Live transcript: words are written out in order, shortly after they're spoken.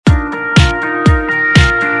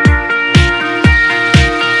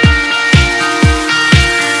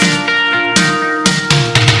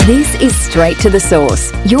This is Straight to the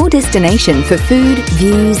Source, your destination for food,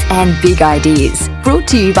 views and big ideas. Brought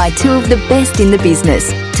to you by two of the best in the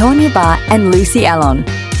business, Tonya Barr and Lucy Allon.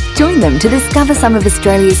 Join them to discover some of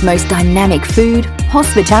Australia's most dynamic food,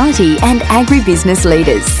 hospitality and agribusiness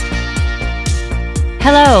leaders.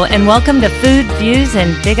 Hello and welcome to Food, Views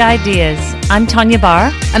and Big Ideas. I'm Tonya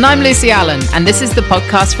Barr. And I'm Lucy Allon, and this is the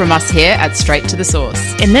podcast from us here at Straight to the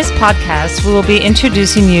Source. In this podcast, we will be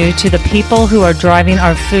introducing you to the people who are driving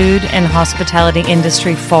our food and hospitality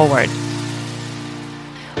industry forward.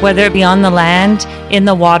 Whether it be on the land, in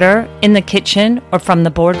the water, in the kitchen, or from the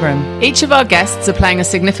boardroom. Each of our guests are playing a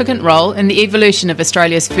significant role in the evolution of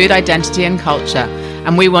Australia's food identity and culture,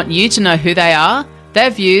 and we want you to know who they are, their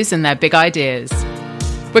views and their big ideas.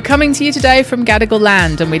 We're coming to you today from Gadigal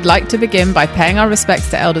land, and we'd like to begin by paying our respects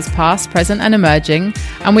to elders past, present and emerging,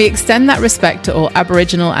 and we extend that respect to all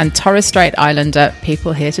Aboriginal and Torres Strait Islander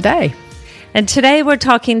people here today. And today we're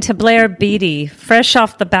talking to Blair Beattie, fresh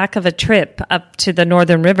off the back of a trip up to the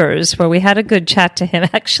Northern Rivers, where we had a good chat to him,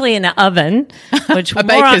 actually in an oven, which a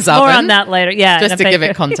baker's oven. More on that later. Yeah, just to give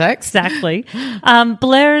it context. Exactly.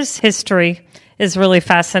 Blair's history is really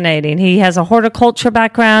fascinating. He has a horticulture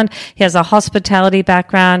background, he has a hospitality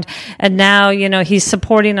background, and now, he's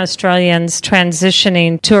supporting Australians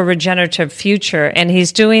transitioning to a regenerative future, and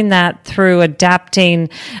he's doing that through adapting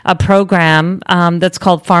a program that's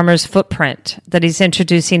called Farmer's Footprint that he's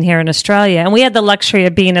introducing here in Australia. And we had the luxury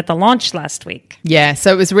of being at the launch last week. Yeah,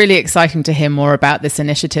 so it was really exciting to hear more about this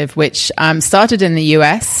initiative, which started in the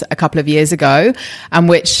US a couple of years ago, and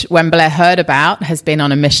which, when Blair heard about, has been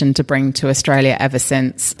on a mission to bring to Australia ever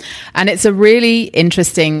since. And it's a really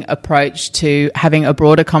interesting approach to having a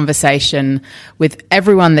broader conversation with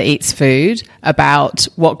everyone that eats food about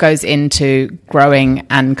what goes into growing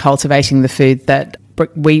and cultivating the food that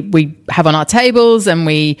we have on our tables and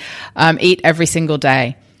we eat every single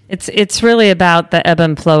day. It's really about the ebb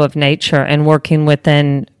and flow of nature and working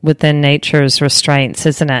within nature's restraints,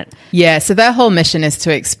 isn't it? Yeah, so their whole mission is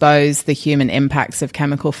to expose the human impacts of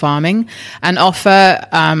chemical farming and offer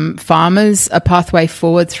farmers a pathway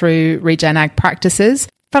forward through regen ag practices.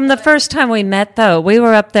 From the first time we met, though, we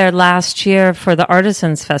were up there last year for the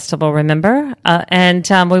Artisans Festival, remember? And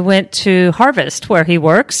we went to Harvest, where he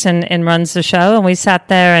works and runs the show, and we sat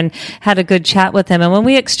there and had a good chat with him. And when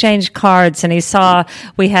we exchanged cards and he saw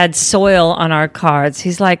we had soil on our cards,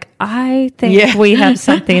 he's like, I think we have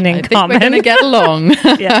something in common. We're going to get along.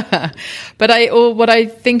 Yeah. But what I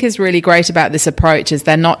think is really great about this approach is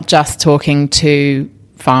they're not just talking to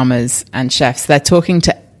farmers and chefs. They're talking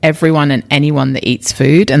to everyone and anyone that eats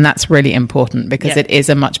food, and that's really important because it is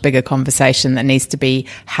a much bigger conversation that needs to be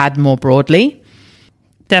had more broadly.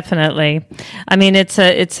 Definitely. I mean, it's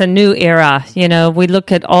a new era. We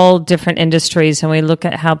look at all different industries and we look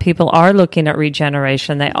at how people are looking at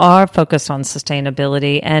regeneration. They are focused on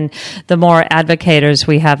sustainability, and the more advocates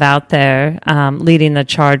we have out there leading the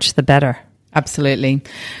charge, the better. Absolutely.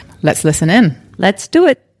 Let's listen in. Let's do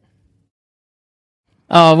it.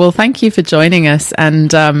 Oh, well, thank you for joining us.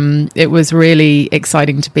 And it was really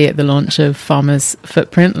exciting to be at the launch of Farmer's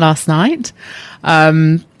Footprint last night.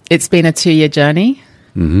 It's been a 2-year journey.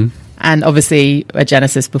 Mm-hmm. And obviously a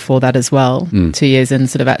genesis before that as well, 2 years in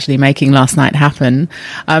sort of actually making last night happen.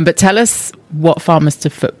 But tell us what Farmer's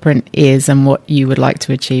Footprint is and what you would like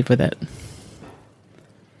to achieve with it.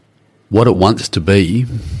 What it wants to be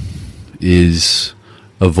is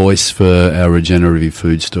a voice for our regenerative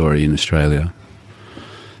food story in Australia.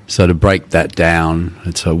 So to break that down,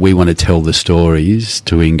 we want to tell the stories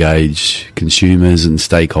to engage consumers and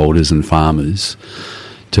stakeholders and farmers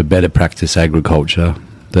to better practice agriculture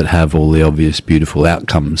that have all the obvious beautiful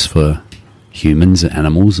outcomes for humans,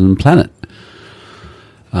 animals and planet.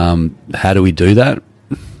 How do we do that?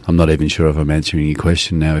 I'm not even sure if I'm answering your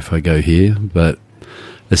question now if I go here, but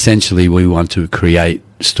essentially we want to create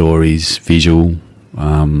stories, visual,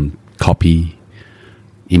 copy,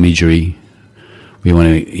 imagery. We want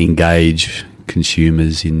to engage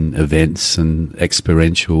consumers in events and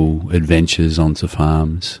experiential adventures onto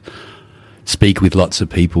farms, speak with lots of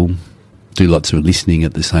people, do lots of listening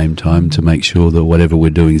at the same time to make sure that whatever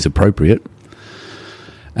we're doing is appropriate,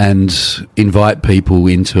 and invite people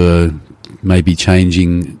into maybe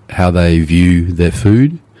changing how they view their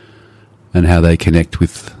food and how they connect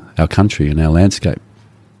with our country and our landscape.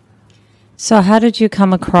 So how did you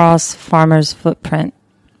come across Farmer's Footprint?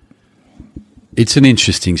 It's an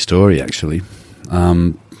interesting story, actually.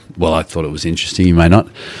 Well, I thought it was interesting. You may not.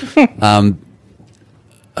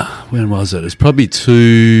 When was it? It was probably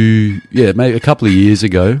maybe a couple of years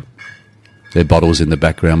ago. They're bottles in the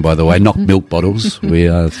background, by the way, not milk bottles. We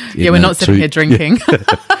are. We're not sitting here drinking.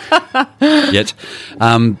 Yet.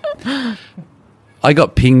 I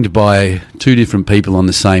got pinged by 2 different people on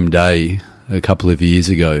the same day a couple of years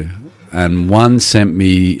ago, and one sent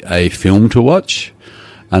me a film to watch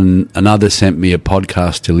and another sent me a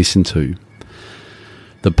podcast to listen to.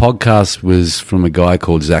 The podcast was from a guy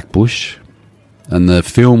called Zach Bush, and the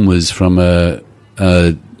film was from a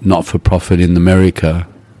not-for-profit in America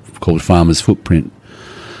called Farmer's Footprint.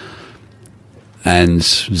 And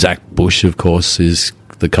Zach Bush, of course, is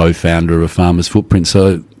the co-founder of Farmer's Footprint.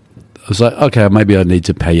 So I was like, okay, maybe I need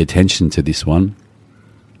to pay attention to this one.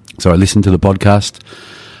 So I listened to the podcast.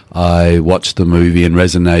 I watched the movie and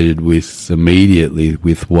resonated immediately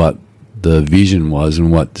with what the vision was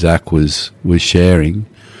and what Zach was sharing.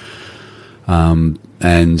 And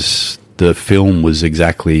the film was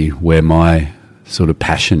exactly where my sort of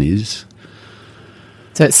passion is.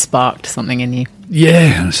 So it sparked something in you.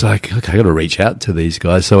 Yeah, and it's like, okay, I got to reach out to these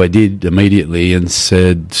guys. So I did immediately and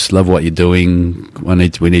said, "Love what you're doing.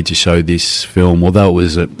 We need to show this film." Although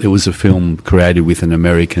it was a film created with in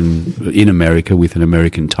America with an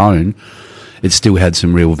American tone, it still had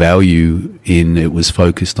some real value in. It was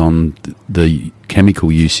focused on the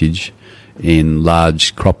chemical usage in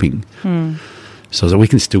large cropping. So I was like, we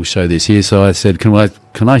can still show this here. So I said, can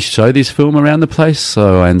I show this film around the place?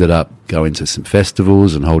 So I ended up going to some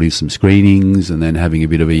festivals and holding some screenings and then having a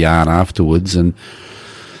bit of a yarn afterwards. And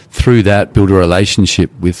through that, built a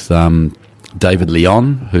relationship with David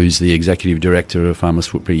Leon, who's the executive director of Farmer's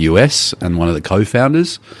Footprint US and one of the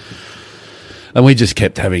co-founders. And we just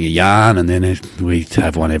kept having a yarn, and then we'd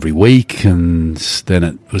have one every week. And then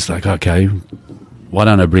it was like, okay, why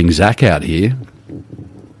don't I bring Zach out here?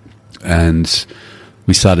 And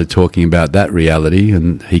we started talking about that reality,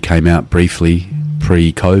 and he came out briefly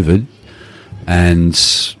pre-COVID,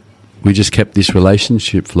 and we just kept this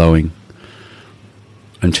relationship flowing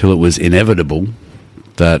until it was inevitable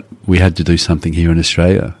that we had to do something here in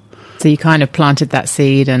Australia. So you kind of planted that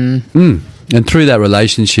seed and... And through that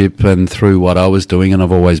relationship and through what I was doing, and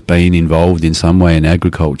I've always been involved in some way in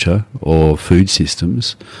agriculture or food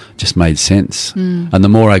systems, just made sense. And the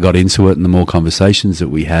more I got into it and the more conversations that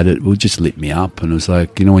we had, it would just lit me up. And it was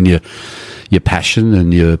like, you know, when your passion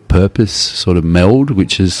and your purpose sort of meld,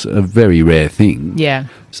 which is a very rare thing. Yeah.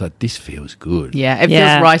 It's like, this feels good. Yeah, it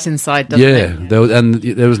feels right inside, doesn't it? Yeah,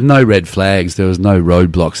 there was no red flags, there was no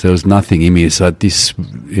roadblocks, there was nothing in me. It's like this,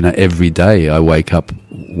 you know, every day I wake up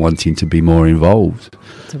wanting to be more involved.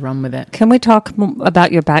 To run with it. Can we talk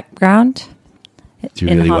about your background? Do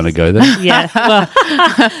you really want to go there? Yeah.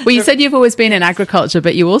 Well, you said you've always been in agriculture,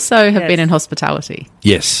 but you also have been in hospitality.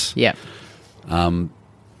 Yes. Yeah.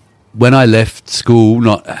 When I left school,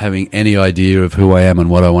 not having any idea of who I am and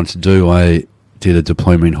what I want to do, I did a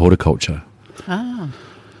diploma in horticulture.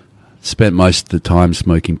 Spent most of the time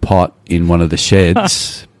smoking pot in one of the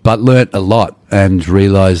sheds, but learnt a lot and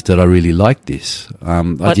realised that I really liked this.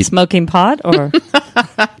 Smoking pot or?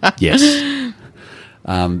 Yes.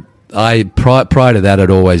 Prior to that, I'd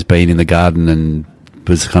always been in the garden and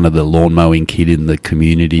was kind of the lawn mowing kid in the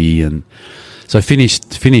community, and so I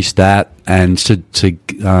finished that, and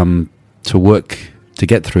to work to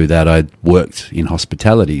get through that, I worked in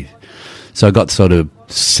hospitality. So I got sort of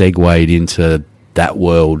segued into that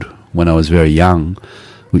world when I was very young,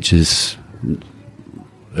 which is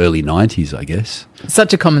early 90s, I guess.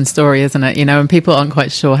 Such a common story, isn't it? You know, and people aren't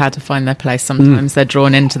quite sure how to find their place. Sometimes they're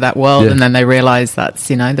drawn into that world and then they realise that's,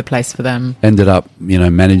 you know, the place for them. Ended up, you know,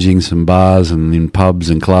 managing some bars and in pubs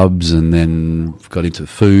and clubs, and then got into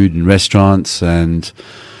food and restaurants, and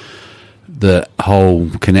the whole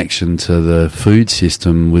connection to the food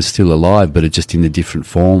system was still alive, but it just in a different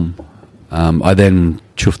form. I then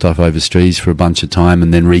chuffed off overseas for a bunch of time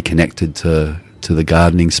and then reconnected to the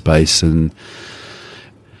gardening space, and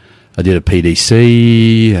I did a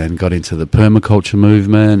PDC and got into the permaculture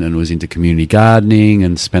movement and was into community gardening,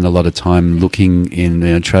 and spent a lot of time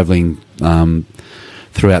travelling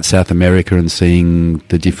throughout South America and seeing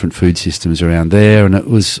the different food systems around there. And it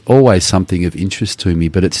was always something of interest to me,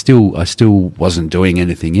 but I still wasn't doing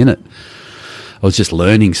anything in it. I was just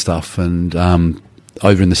learning stuff. And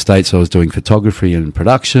over in the States, I was doing photography and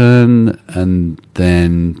production, and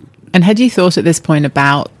then... And had you thought at this point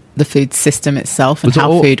about the food system itself and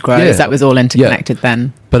how food grows? Yeah. That was all interconnected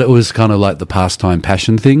then? But it was kind of like the pastime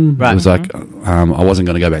passion thing. Right. It was like I wasn't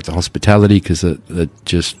going to go back to hospitality because it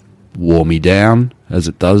just wore me down, as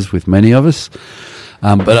it does with many of us.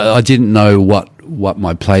 But I didn't know what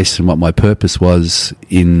my place and what my purpose was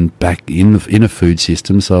in a food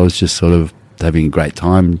system. So I was just sort of having a great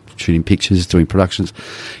time shooting pictures, doing productions.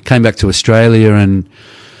 Came back to Australia and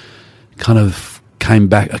kind of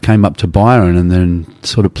came up to Byron, and then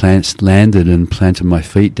sort of landed and planted my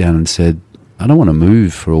feet down and said, I don't want to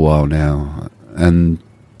move for a while now. And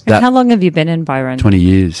how long have you been in Byron? 20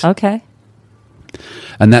 years. Okay.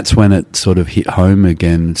 And that's when it sort of hit home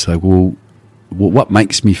again. It's like, well, what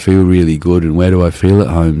makes me feel really good, and where do I feel at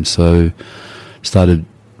home? So started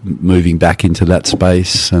moving back into that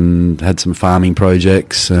space and had some farming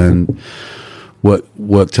projects and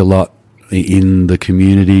worked a lot in the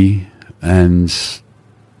community, and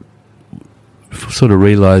sort of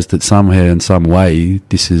realised that somewhere in some way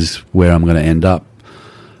this is where I'm going to end up.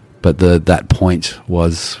 But that point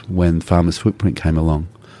was when Farmer's Footprint came along.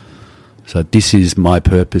 So this is my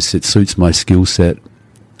purpose. It suits my skill set,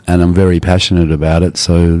 and I'm very passionate about it.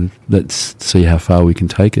 So let's see how far we can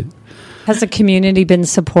take it. Has the community been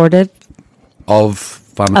supportive of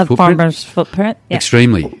Farmer's Footprint? Farmer's Footprint? Yeah.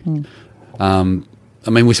 Extremely. I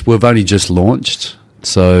mean, we've only just launched,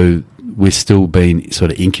 so we've still been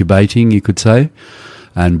sort of incubating, you could say,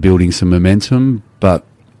 and building some momentum. But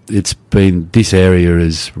this area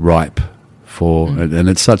is ripe for, and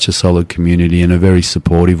it's such a solid community and a very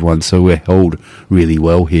supportive one. So we're held really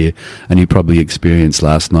well here. And you probably experienced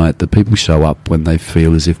last night that people show up when they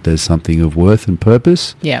feel as if there's something of worth and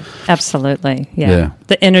purpose. Yeah. Absolutely. Yeah.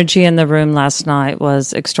 The energy in the room last night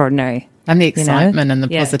was extraordinary. And the excitement and the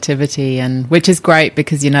positivity, and which is great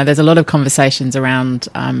because, there's a lot of conversations around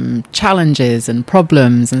challenges and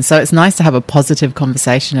problems. And so it's nice to have a positive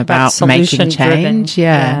conversation about making change.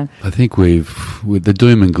 Yeah. I think with the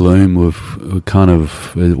doom and gloom, we're kind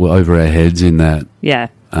of we're over our heads in that. Yeah.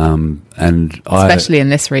 And especially in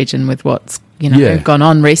this region with what's, gone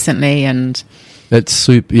on recently. And it's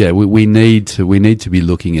super. Yeah. We need to be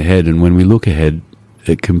looking ahead. And when we look ahead,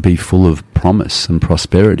 it can be full of promise and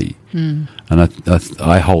prosperity. And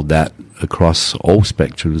I hold that across all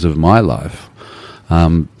spectrums of my life.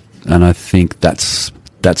 And I think that's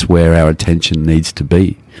where our attention needs to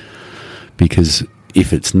be. Because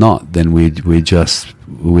if it's not, then we just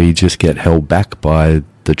get held back by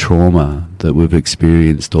the trauma that we've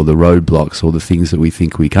experienced, or the roadblocks, or the things that we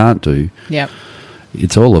think we can't do. Yeah.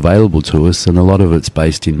 It's all available to us, and a lot of it's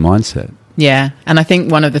based in mindset. Yeah, and I think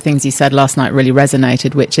one of the things you said last night really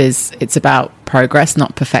resonated, which is it's about progress,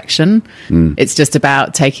 not perfection. It's just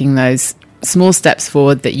about taking those small steps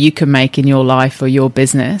forward that you can make in your life or your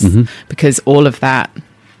business, because all of that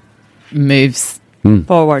moves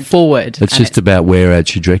forward. It's just about where our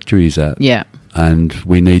trajectory is at. Yeah. And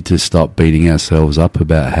we need to stop beating ourselves up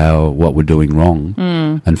about what we're doing wrong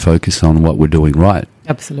and focus on what we're doing right.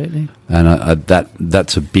 Absolutely. And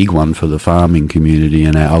that's a big one for the farming community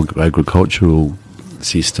and our agricultural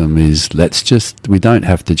system is we don't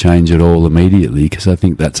have to change it all immediately, because I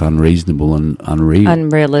think that's unreasonable and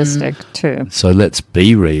unrealistic too. So let's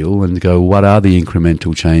be real and go, what are the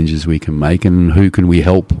incremental changes we can make, and who can we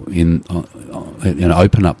help in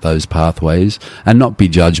open up those pathways, and not be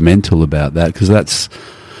judgmental about that, because that's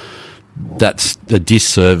a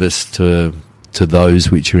disservice to those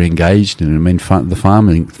which are engaged in it. I mean,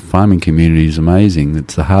 the farming community is amazing.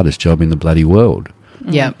 It's the hardest job in the bloody world.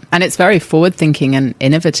 Yeah, and it's very forward-thinking and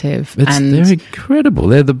innovative. They're incredible.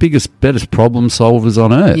 They're the best problem solvers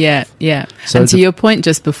on earth. Yeah, yeah. So and to your point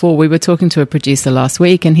just before, we were talking to a producer last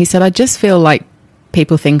week, and he said, I just feel like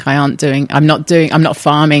people think I'm not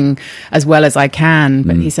farming as well as I can.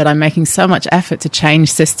 But he said, I'm making so much effort to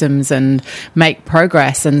change systems and make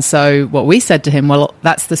progress. And so what we said to him, well,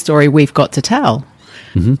 that's the story we've got to tell.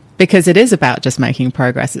 Because it is about just making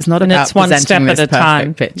progress. It's not about one step at a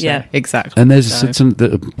time. Picture. Yeah, exactly. And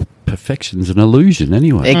perfection's an illusion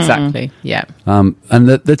anyway. Exactly. Yeah. And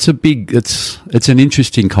that's it's an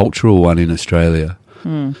interesting cultural one in Australia.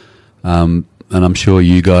 And I'm sure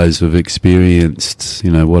you guys have experienced,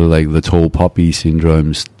 what are the tall poppy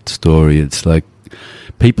syndrome story. It's like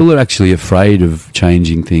people are actually afraid of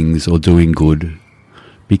changing things or doing good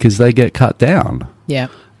because they get cut down. Yeah.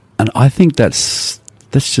 And I think that's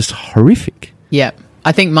just horrific. Yeah.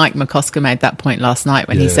 I think Mike McCosker made that point last night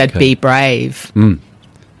when he said, be brave.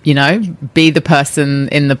 Be the person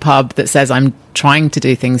in the pub that says, I'm trying to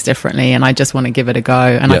do things differently and I just want to give it a go.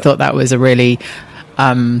 And I thought that was a really,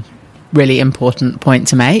 really important point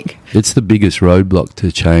to make. It's the biggest roadblock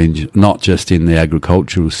to change, not just in the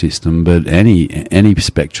agricultural system, but any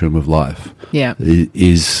spectrum of life. Yeah.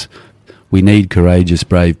 Is we need courageous,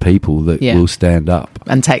 brave people that will stand up.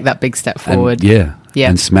 And take that big step forward.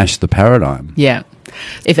 And smash the paradigm. Yeah.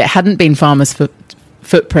 If it hadn't been Farmer's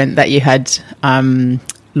Footprint that you had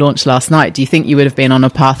launched last night, do you think you would have been on a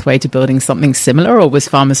pathway to building something similar, or was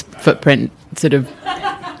Farmer's Footprint sort of...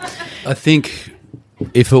 I think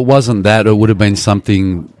if it wasn't that, it would have been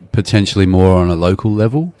something potentially more on a local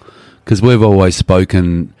level, because we've always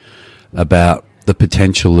spoken about the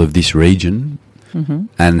potential of this region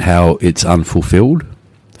and how it's unfulfilled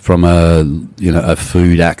from a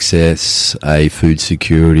food access, a food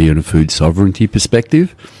security and a food sovereignty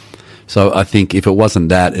perspective. So I think if it wasn't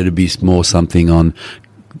that, it'd be more something on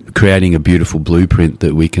creating a beautiful blueprint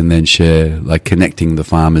that we can then share, like connecting the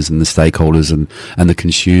farmers and the stakeholders and the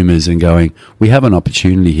consumers and going, we have an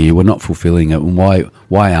opportunity here, we're not fulfilling it, and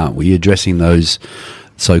why aren't we addressing those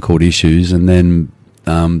so-called issues, and then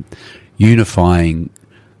unifying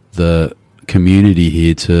the community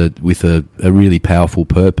here with a really powerful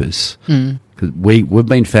purpose. 'Cause we've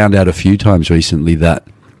been found out a few times recently that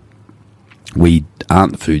we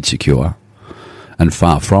aren't food secure and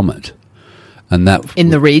far from it. And that In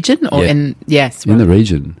the region or in the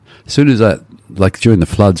region. As soon as that, like during the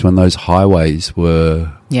floods, when those highways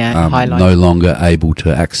were no longer able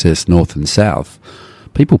to access north and south,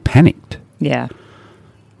 people panicked. Yeah.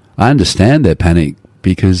 I understand their panic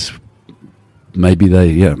because maybe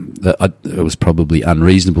it was probably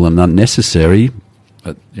unreasonable and unnecessary.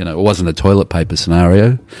 But, it wasn't a toilet paper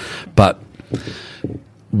scenario. But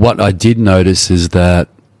what I did notice is that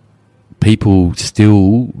people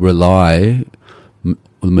still rely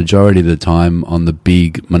the majority of the time on the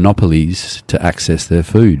big monopolies to access their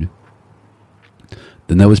food.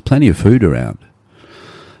 Then there was plenty of food around.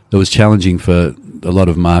 It was challenging for a lot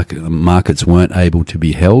of markets weren't able to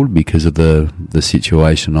be held because of the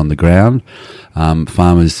situation on the ground.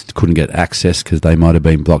 Farmers couldn't get access because they might have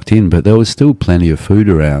been blocked in, but there was still plenty of food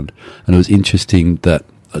around. And it was interesting that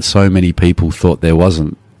so many people thought there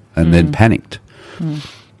wasn't and then panicked.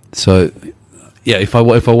 So, yeah, if I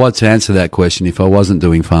was to answer that question, if I wasn't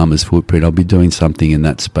doing Farmers Footprint, I'd be doing something in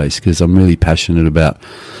that space because I'm really passionate about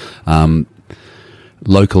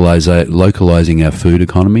localizing our food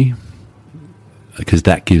economy, because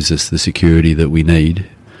that gives us the security that we need.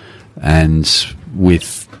 And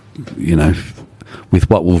with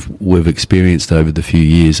what we've experienced over the few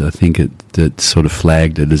years, I think it sort of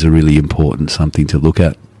flagged it as a really important something to look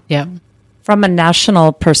at. Yeah. From a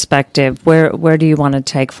national perspective, where do you want to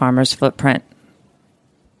take Farmers Footprint?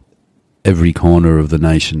 Every corner of the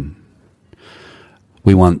nation.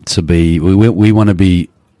 We want to be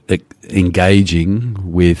engaging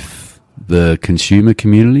with the consumer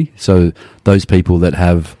community. So those people that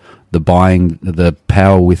have the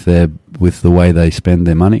power with the way they spend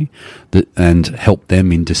their money, and help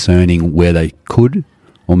them in discerning where they could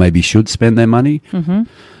or maybe should spend their money.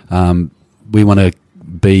 We want to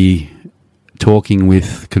be talking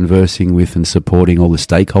with, conversing with, and supporting all the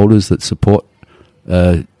stakeholders that support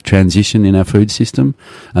transition in our food system.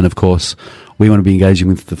 And of course, we want to be engaging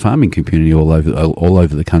with the farming community all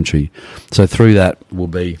over the country. So through that will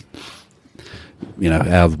be,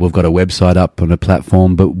 we've got a website up on a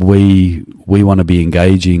platform, but we want to be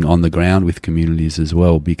engaging on the ground with communities as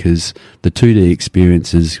well, because the 2D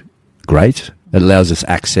experience is great. It allows us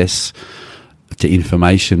access to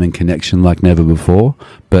information and connection like never before,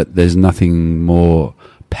 but there's nothing more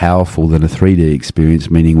powerful than a 3D experience,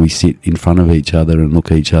 meaning we sit in front of each other and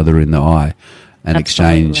look each other in the eye and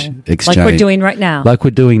exchange like we're doing right now. Like we're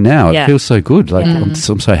doing now. Yeah. It feels so good. Like I'm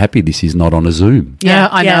so happy this is not on a Zoom. Yeah,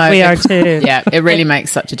 I know. We are too. Yeah, it really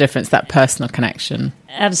makes such a difference, that personal connection.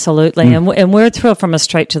 Absolutely. And we're thrilled from a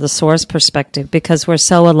straight to the source perspective, because we're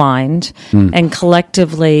so aligned and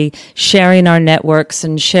collectively sharing our networks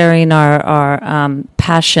and sharing our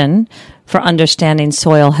passion for understanding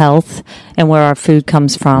soil health and where our food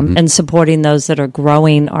comes from, and supporting those that are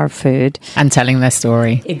growing our food. And telling their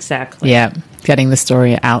story. Exactly. Yeah, getting the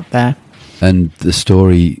story out there. And the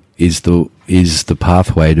story is the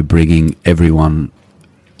pathway to bringing everyone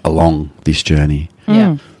along this journey.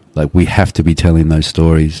 Yeah. Like, we have to be telling those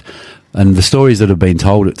stories. And the stories that have been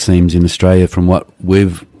told, it seems, in Australia, from what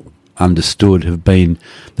we've understood, have been,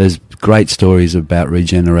 there's great stories about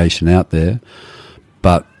regeneration out there,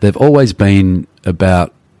 but they've always been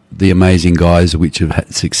about the amazing guys which have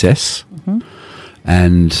had success,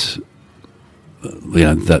 and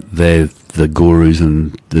that they're the gurus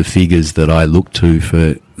and the figures that I look to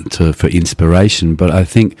for inspiration. But I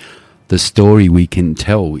think the story we can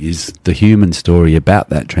tell is the human story about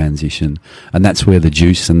that transition, and that's where the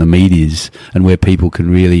juice and the meat is, and where people can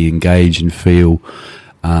really engage and feel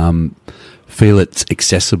it's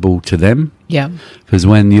accessible to them. Yeah. Because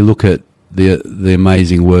when you look at the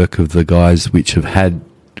amazing work of the guys which have had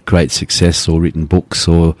great success or written books,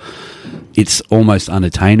 or it's almost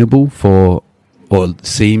unattainable or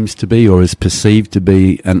seems to be, or is perceived to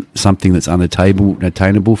be, and something that's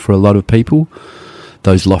unattainable for a lot of people,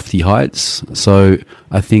 those lofty heights. So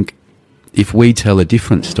I think if we tell a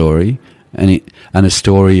different story and a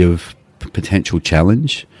story of potential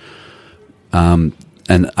challenge,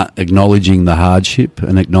 and acknowledging the hardship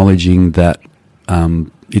and acknowledging that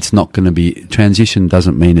it's not going to be, transition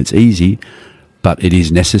doesn't mean it's easy, but it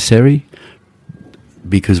is necessary,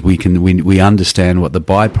 because we understand what the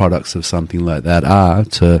byproducts of something like that are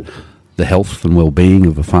to the health and well-being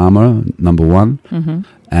of a farmer, number one,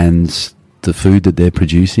 and the food that they're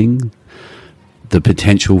producing, the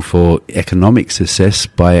potential for economic success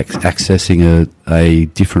by accessing a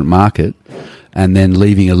different market, and then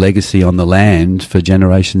leaving a legacy on the land for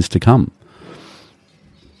generations to come.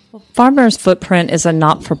 Farmers Footprint is a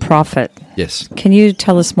not-for-profit. Yes. Can you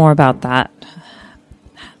tell us more about that?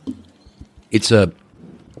 It's a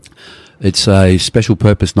special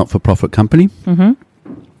purpose not-for-profit company. Mm-hmm.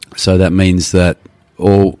 So that means that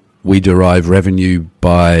we derive revenue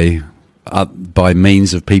by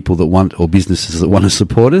means of people that want, or businesses that want to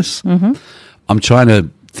support us. Mm-hmm. I'm trying to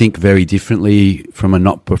think very differently from a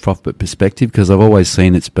not-for-profit perspective, because I've always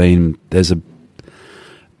seen there's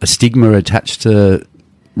a stigma attached to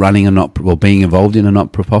running being involved in a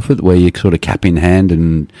not-for-profit, where you're sort of cap in hand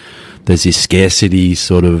and there's this scarcity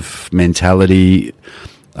sort of mentality.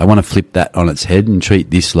 I want to flip that on its head and treat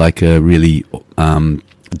this like a really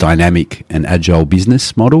dynamic and agile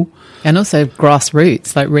business model. And also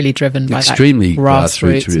grassroots, like really driven by extremely that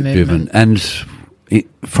grassroots driven, and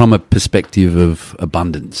from a perspective of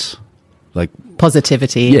abundance, like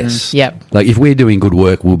positivity. Yes. Yep. Like if we're doing good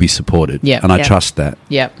work, we'll be supported. Yep. And I trust that.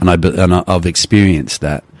 Yep. And I've experienced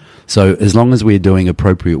that. So as long as we're doing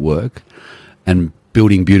appropriate work and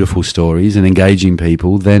building beautiful stories and engaging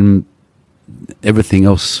people, then everything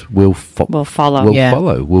else will follow.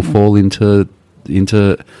 Follow. We'll fall into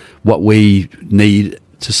what we need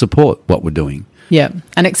to support what we're doing. Yeah,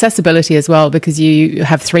 and accessibility as well, because you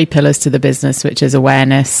have 3 pillars to the business, which is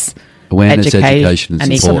awareness, education,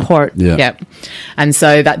 and support. Yeah. Yep. And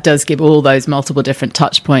so that does give all those multiple different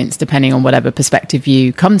touch points, depending on whatever perspective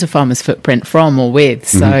you come to Farmers Footprint from or with.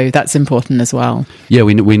 So that's important as well. Yeah,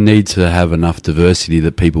 we need to have enough diversity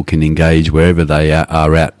that people can engage wherever they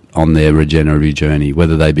are at on their regenerative journey,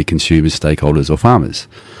 whether they be consumers, stakeholders, or farmers.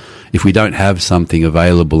 If we don't have something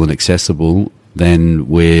available and accessible, then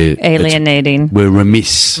we're alienating. We're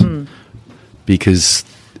remiss, because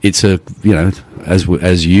it's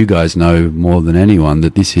as you guys know more than anyone,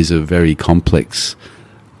 that this is a very complex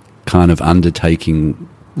kind of undertaking.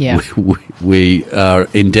 Yeah, we are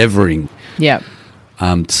endeavouring. Yeah.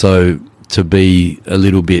 So to be a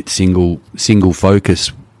little bit single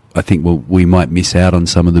focus, I think we might miss out on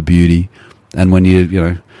some of the beauty. And when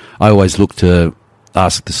I always look to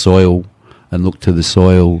ask the soil and look to the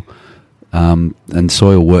soil. And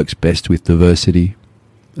soil works best with diversity,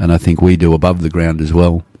 and I think we do above the ground as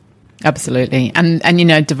well. Absolutely, and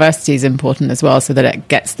diversity is important as well, so that it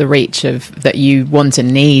gets the reach of that you want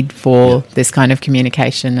and need for this kind of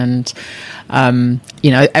communication. And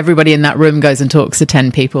everybody in that room goes and talks to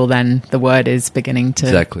 10 people, then the word is beginning to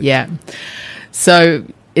exactly. Yeah. So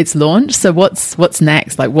it's launched. So what's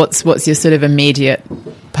next? Like what's your sort of immediate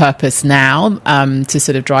purpose now to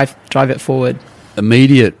sort of drive it forward?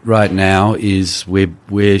 Immediate right now is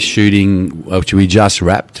we're shooting, which we just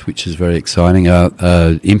wrapped, which is very exciting,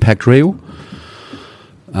 impact reel.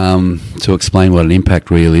 To explain what an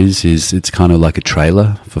impact reel is it's kind of like a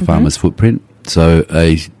trailer for Farmers Footprint. So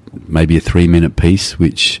maybe a 3-minute piece,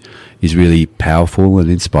 which is really powerful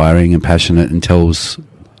and inspiring and passionate, and tells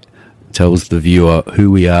the viewer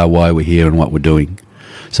who we are, why we're here, and what we're doing.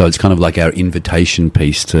 So it's kind of like our invitation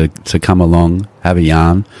piece to come along, have a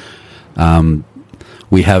yarn.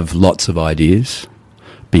 We have lots of ideas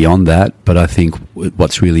beyond that, but I think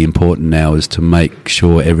what's really important now is to make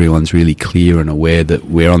sure everyone's really clear and aware that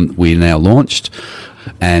we're now launched,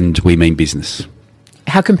 and we mean business.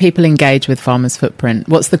 How can people engage with Farmers Footprint?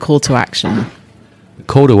 What's the call to action? The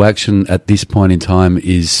call to action at this point in time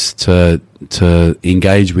is to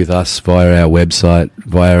engage with us via our website,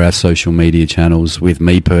 via our social media channels, with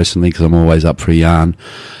me personally, because I'm always up for a yarn.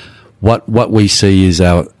 What we see is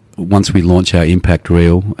once we launch our impact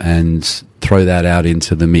reel and throw that out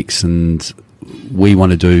into the mix, and we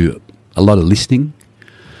want to do a lot of listening,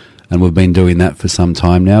 and we've been doing that for some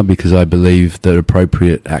time now, because I believe that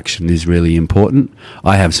appropriate action is really important.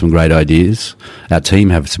 I have some great ideas, our team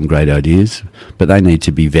have some great ideas, but they need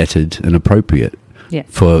to be vetted and appropriate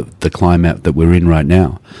for the climate that we're in right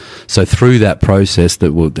now. So through that process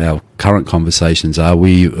our current conversations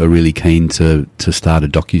we are really keen to start a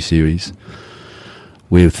docuseries.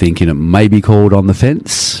 We're thinking it may be called On the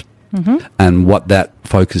Fence, and what that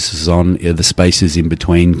focuses on are the spaces in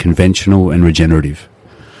between conventional and regenerative.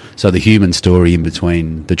 So the human story in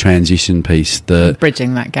between, the transition piece,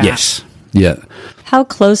 bridging that gap. Yes, yeah. How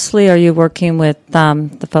closely are you working with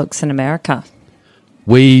the folks in America?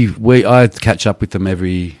 I catch up with them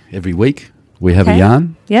every week. We have a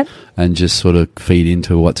yarn, Yep. and just sort of feed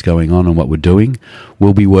into what's going on and what we're doing.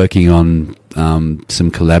 We'll be working on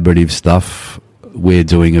some collaborative stuff. We're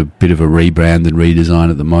doing a bit of a rebrand and redesign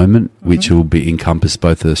at the moment, which will be encompass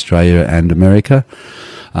both Australia and America.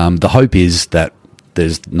 The hope is that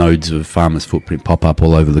there's nodes of Farmers Footprint pop up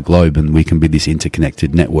all over the globe, and we can be this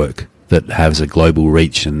interconnected network that has a global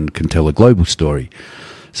reach and can tell a global story.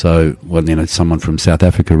 So, someone from South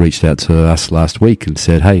Africa reached out to us last week and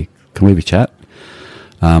said, "Hey, can we have a chat?"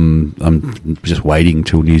 I'm just waiting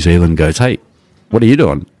till New Zealand goes, "Hey, what are you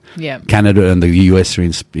doing?" Yeah. Canada and the US are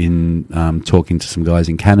in talking to some guys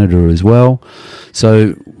in Canada as well.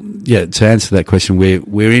 So, yeah, to answer that question,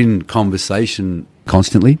 we're in conversation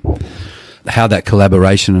constantly. How that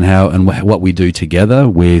collaboration and what we do together,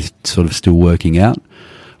 we're sort of still working out.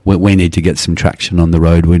 We need to get some traction on the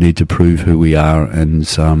road. We need to prove who we are, and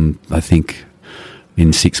I think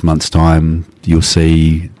in 6 months' time, you'll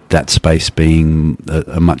see that space being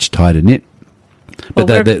a much tighter knit. But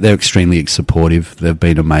they're extremely supportive. They've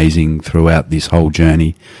been amazing throughout this whole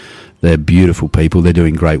journey. They're beautiful people. They're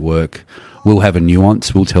doing great work. We'll have a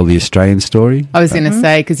nuance. We'll tell the Australian story. I was going to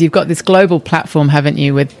say, because you've got this global platform, haven't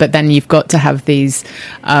you? But then you've got to have these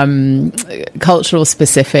cultural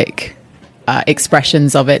specific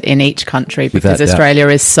expressions of it in each country, because Australia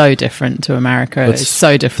is so different to America. It's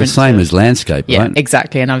so different. The same as landscape, yeah, right?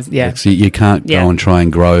 Exactly. And So you can't go and try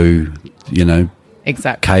and grow,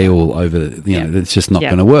 exactly kale over, it's just not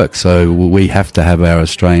going to work. So we have to have our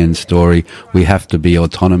Australian story. We have to be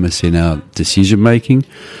autonomous in our decision making,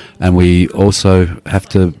 and we also have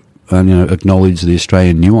to, acknowledge the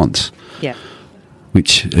Australian nuance. Yeah.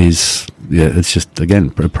 Which is, it's just,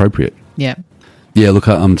 again, appropriate. Yeah. Yeah, look,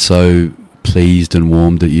 I'm so pleased and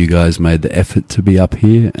warmed that you guys made the effort to be up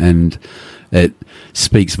here, and it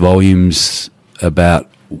speaks volumes about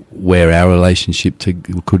where our relationship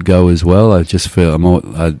could go as well. I just feel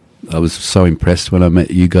I was so impressed when I met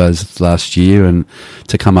you guys last year, and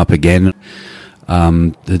to come up again,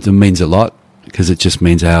 it means a lot, because it just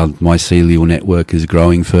means our mycelial network is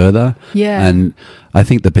growing further. Yeah. And I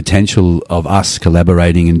think the potential of us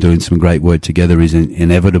collaborating and doing some great work together is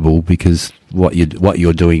inevitable, because what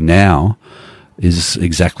you're doing now is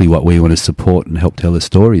exactly what we want to support and help tell the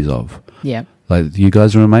stories of. Yeah. Like, you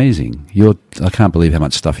guys are amazing. I can't believe how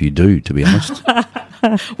much stuff you do, to be honest.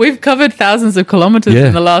 We've covered thousands of kilometres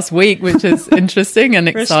in the last week, which is interesting and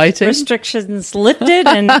exciting. Restrictions lifted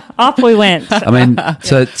and off we went. I mean,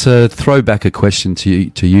 to throw back a question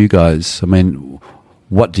to you guys, I mean,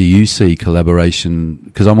 what do you see collaboration?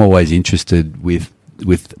 Because I'm always interested with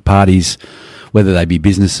parties, whether they be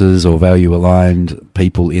businesses or value-aligned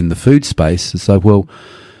people in the food space. It's like, well,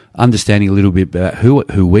 understanding a little bit about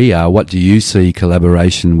who we are, what do you see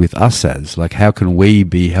collaboration with us as? Like, how can we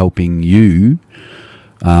be helping you?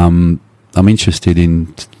 I'm interested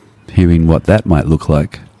in hearing what that might look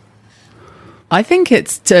like. I think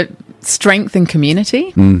it's to strengthen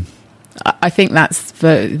community. I think that's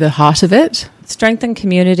the heart of it. Strengthen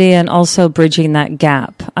community and also bridging that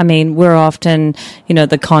gap. I mean, we're often,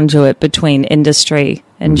 the conduit between industry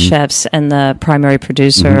and chefs and the primary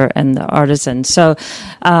producer and the artisan. So,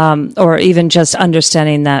 or even just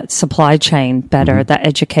understanding that supply chain better, that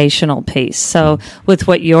educational piece. So with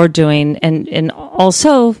what you're doing and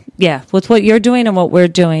also, with what you're doing and what we're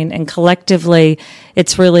doing, and collectively,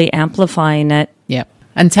 it's really amplifying it. Yeah.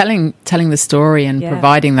 And telling the story and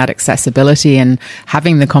providing that accessibility and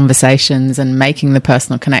having the conversations and making the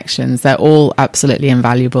personal connections, they're all absolutely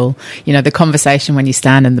invaluable. The conversation when you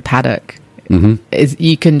stand in the paddock is,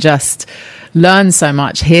 you can just learn so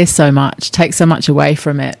much, hear so much, take so much away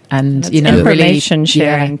from it, and information really,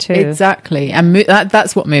 sharing too. Exactly, and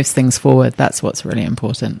that's what moves things forward. That's what's really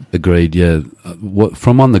important. Agreed. Yeah,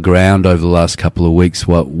 from on the ground over the last couple of weeks,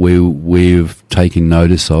 what we've taken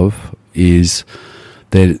notice of is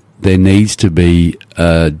there needs to be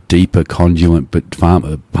a deeper conduit, but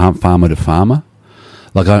farmer to farmer.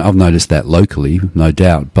 Like, I've noticed that locally, no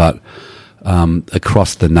doubt, but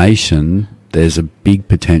across the nation, there's a big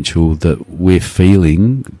potential that we're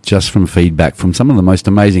feeling just from feedback from some of the most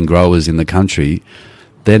amazing growers in the country.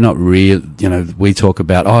 They're not real, we talk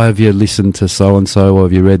about, have you listened to so-and-so, or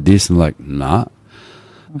have you read this? And like, nah.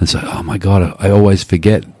 And so, oh my God, I always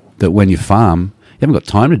forget that when you farm, you haven't got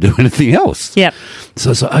time to do anything else. Yep.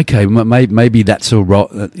 So it's like, okay, maybe that's a role,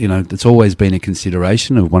 that's always been a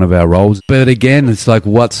consideration of one of our roles. But again, it's like,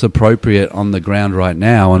 what's appropriate on the ground right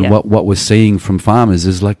now, and what we're seeing from farmers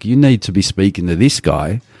is like, you need to be speaking to this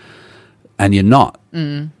guy, and you're not.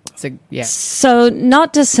 So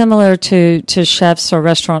not dissimilar to chefs or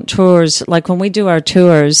restaurateurs. Like when we do our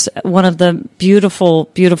tours, one of the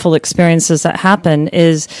beautiful experiences that happen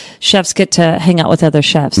is chefs get to hang out with other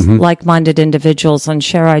chefs, like-minded individuals, and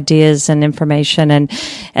share ideas and information.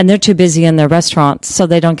 And they're too busy in their restaurants, so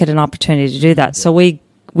they don't get an opportunity to do that. So we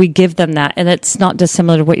give them that, and it's not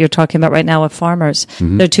dissimilar to what you're talking about right now with farmers.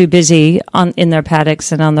 They're too busy in their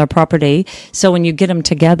paddocks and on their property. So when you get them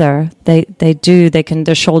together,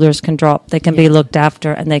 their shoulders can drop, they can be looked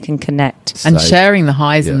after, and they can connect. And sharing the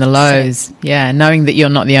highs and the lows. Yeah, knowing that you're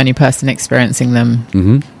not the only person experiencing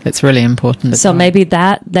them. It's really important. So maybe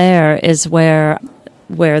that there is where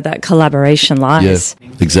that collaboration lies. Yeah,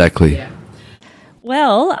 exactly. Yeah.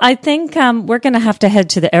 Well, I think we're going to have to head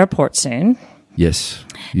to the airport soon. Yes.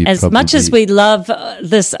 As much as we love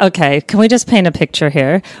this, okay, can we just paint a picture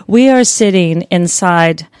here? We are sitting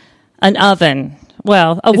inside an oven.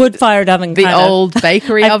 Well, a wood-fired oven. The old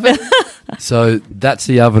bakery oven. So that's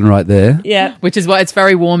the oven right there. Yeah. Which is why it's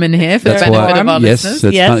very warm in here for the benefit of our listeners.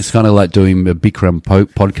 It's kind of like doing a Bikram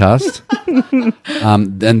podcast.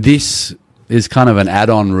 And this is kind of an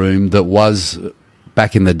add-on room that was,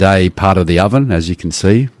 back in the day, part of the oven, as you can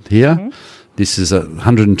see here. This is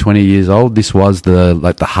 120 years old. This was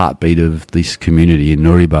the heartbeat of this community in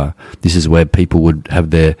Nurriba. This is where people would have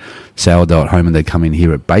their sourdough at home, and they'd come in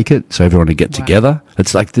here and bake it, so everyone would get together.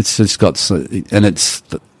 It's like it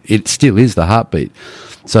still is the heartbeat.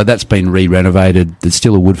 So that's been re-renovated. It's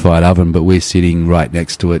still a wood-fired oven, but we're sitting right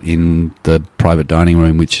next to it in the private dining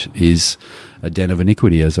room, which is a den of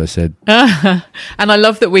iniquity, as I said. And I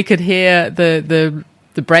love that we could hear the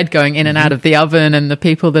bread going in and out of the oven, and the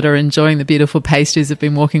people that are enjoying the beautiful pastries have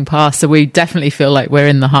been walking past. So we definitely feel like we're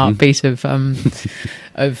in the heartbeat of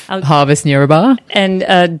Harvest Nurriba.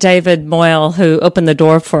 And David Moyle, who opened the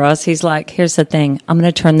door for us, he's like, here's the thing, I'm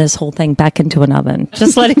going to turn this whole thing back into an oven.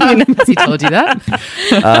 Just letting you know. Has he told you that?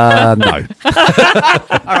 No.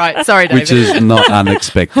 All right, sorry, David. Which is not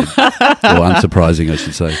unexpected, or unsurprising, I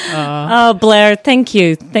should say. Oh, Blair, thank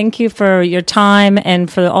you. Thank you for your time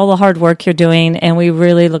and for all the hard work you're doing. And we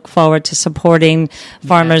really look forward to supporting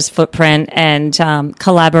Farmers Footprint and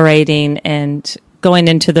collaborating and going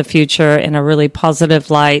into the future in a really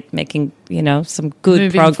positive light, making, some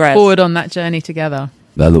good progress. Moving forward on that journey together.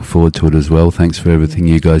 I look forward to it as well. Thanks for everything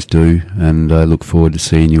you guys do, and I look forward to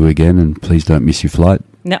seeing you again, and please don't miss your flight.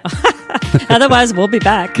 No. Otherwise, we'll be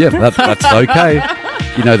back. Yeah, that's okay.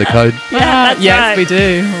 You know the code. Yeah, yes, right. We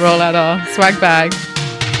do. Roll out our swag bag.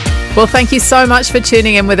 Well, thank you so much for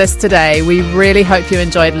tuning in with us today. We really hope you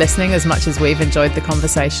enjoyed listening as much as we've enjoyed the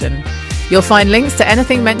conversation. You'll find links to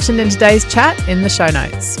anything mentioned in today's chat in the show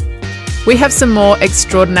notes. We have some more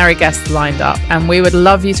extraordinary guests lined up, and we would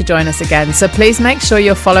love you to join us again. So please make sure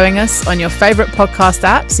you're following us on your favourite podcast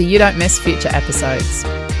app so you don't miss future episodes.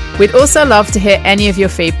 We'd also love to hear any of your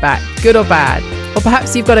feedback, good or bad, or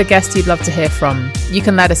perhaps you've got a guest you'd love to hear from. You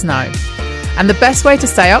can let us know. And the best way to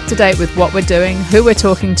stay up to date with what we're doing, who we're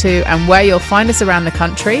talking to, and where you'll find us around the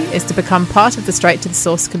country is to become part of the Straight to the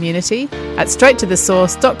Source community at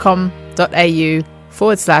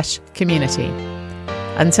straighttothesource.com.au/community.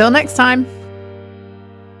 Until next time.